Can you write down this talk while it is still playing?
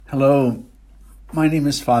Hello, my name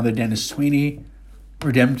is Father Dennis Sweeney,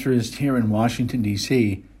 Redemptorist here in Washington,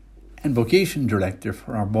 D.C., and Vocation Director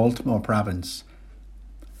for our Baltimore province.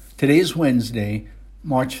 Today is Wednesday,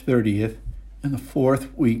 March 30th, in the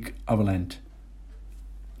fourth week of Lent.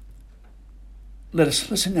 Let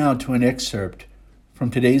us listen now to an excerpt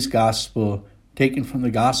from today's Gospel, taken from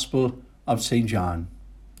the Gospel of St. John.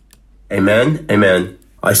 Amen, amen.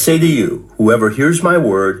 I say to you, whoever hears my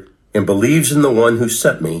word and believes in the one who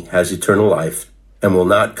sent me has eternal life and will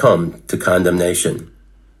not come to condemnation,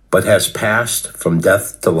 but has passed from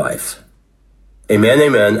death to life. Amen,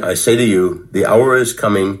 amen. I say to you, the hour is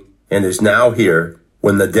coming and is now here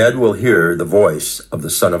when the dead will hear the voice of the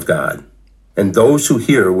Son of God, and those who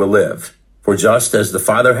hear will live. For just as the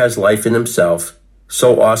Father has life in himself,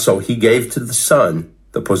 so also he gave to the Son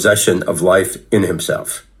the possession of life in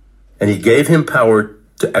himself. And he gave him power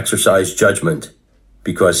to exercise judgment,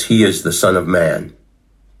 because he is the Son of Man.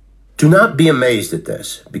 Do not be amazed at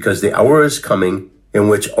this, because the hour is coming in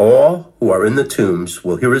which all who are in the tombs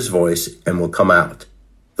will hear his voice and will come out.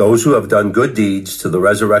 Those who have done good deeds to the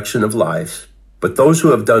resurrection of life, but those who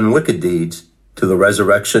have done wicked deeds to the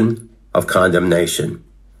resurrection of condemnation.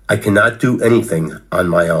 I cannot do anything on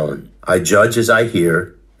my own. I judge as I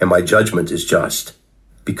hear, and my judgment is just,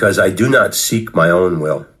 because I do not seek my own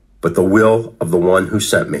will, but the will of the one who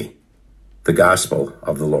sent me. The Gospel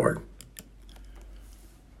of the Lord.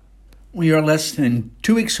 We are less than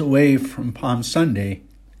 2 weeks away from Palm Sunday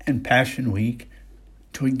and Passion Week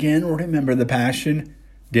to again remember the passion,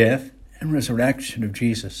 death, and resurrection of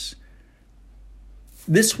Jesus.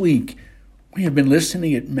 This week, we have been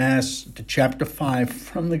listening at Mass to chapter 5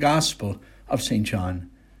 from the Gospel of St. John.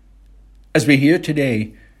 As we hear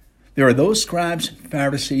today, there are those scribes and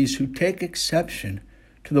Pharisees who take exception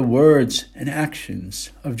to the words and actions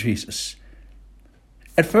of Jesus.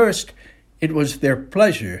 At first, it was their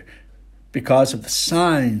pleasure because of the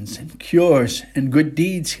signs and cures and good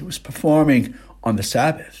deeds he was performing on the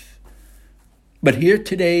Sabbath. But here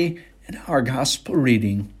today in our gospel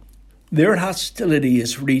reading, their hostility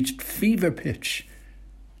has reached fever pitch,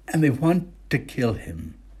 and they want to kill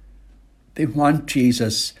him. They want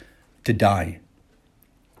Jesus to die.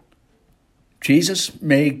 Jesus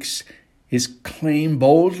makes his claim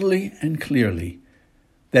boldly and clearly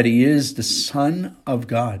that he is the Son of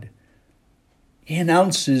God. He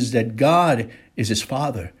announces that God is his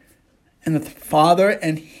Father, and that the Father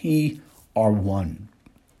and he are one.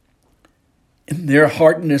 In their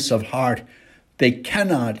hardness of heart, they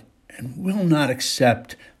cannot and will not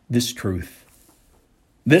accept this truth.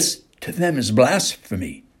 This to them is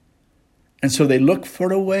blasphemy, and so they look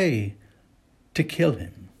for a way to kill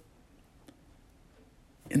him.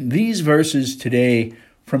 In these verses today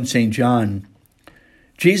from St. John,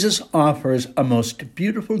 Jesus offers a most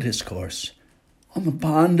beautiful discourse on the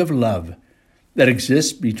bond of love that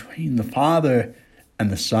exists between the Father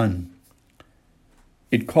and the Son.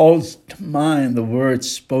 It calls to mind the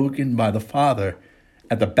words spoken by the Father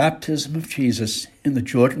at the baptism of Jesus in the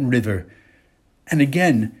Jordan River, and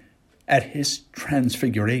again at his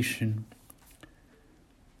transfiguration.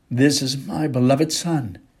 This is my beloved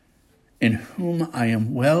Son, in whom I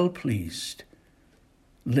am well pleased.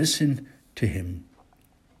 Listen to him.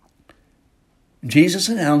 Jesus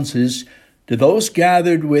announces to those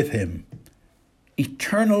gathered with him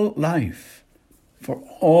eternal life for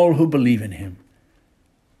all who believe in him.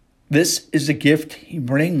 This is the gift he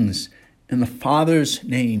brings in the Father's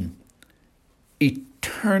name,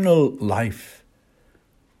 eternal life.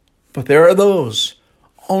 But there are those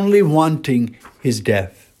only wanting his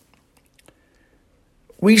death.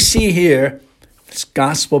 We see here this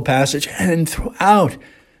gospel passage and throughout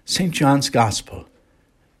St. John's Gospel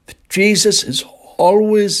that Jesus is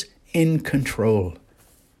always in control.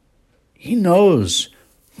 He knows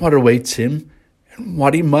what awaits him and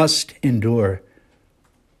what he must endure.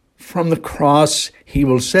 From the cross, he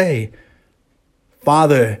will say,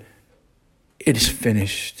 "Father, it is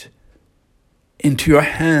finished. Into your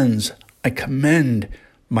hands I commend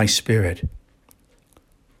my spirit."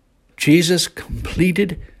 Jesus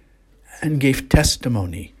completed and gave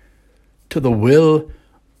testimony to the will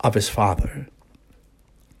of his Father.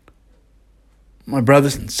 My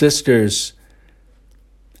brothers and sisters,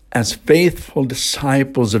 as faithful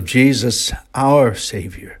disciples of Jesus, our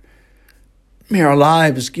Savior, may our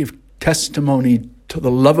lives give testimony to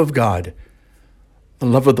the love of God, the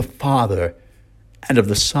love of the Father, and of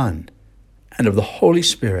the Son, and of the Holy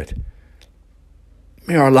Spirit.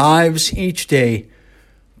 May our lives each day,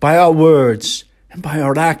 by our words and by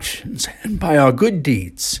our actions and by our good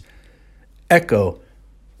deeds, echo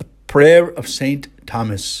the prayer of St.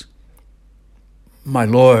 Thomas, "My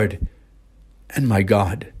Lord and my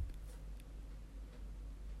God."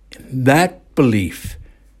 In that belief,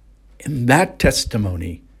 in that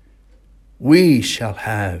testimony, we shall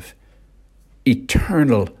have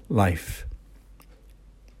eternal life.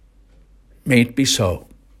 May it be so.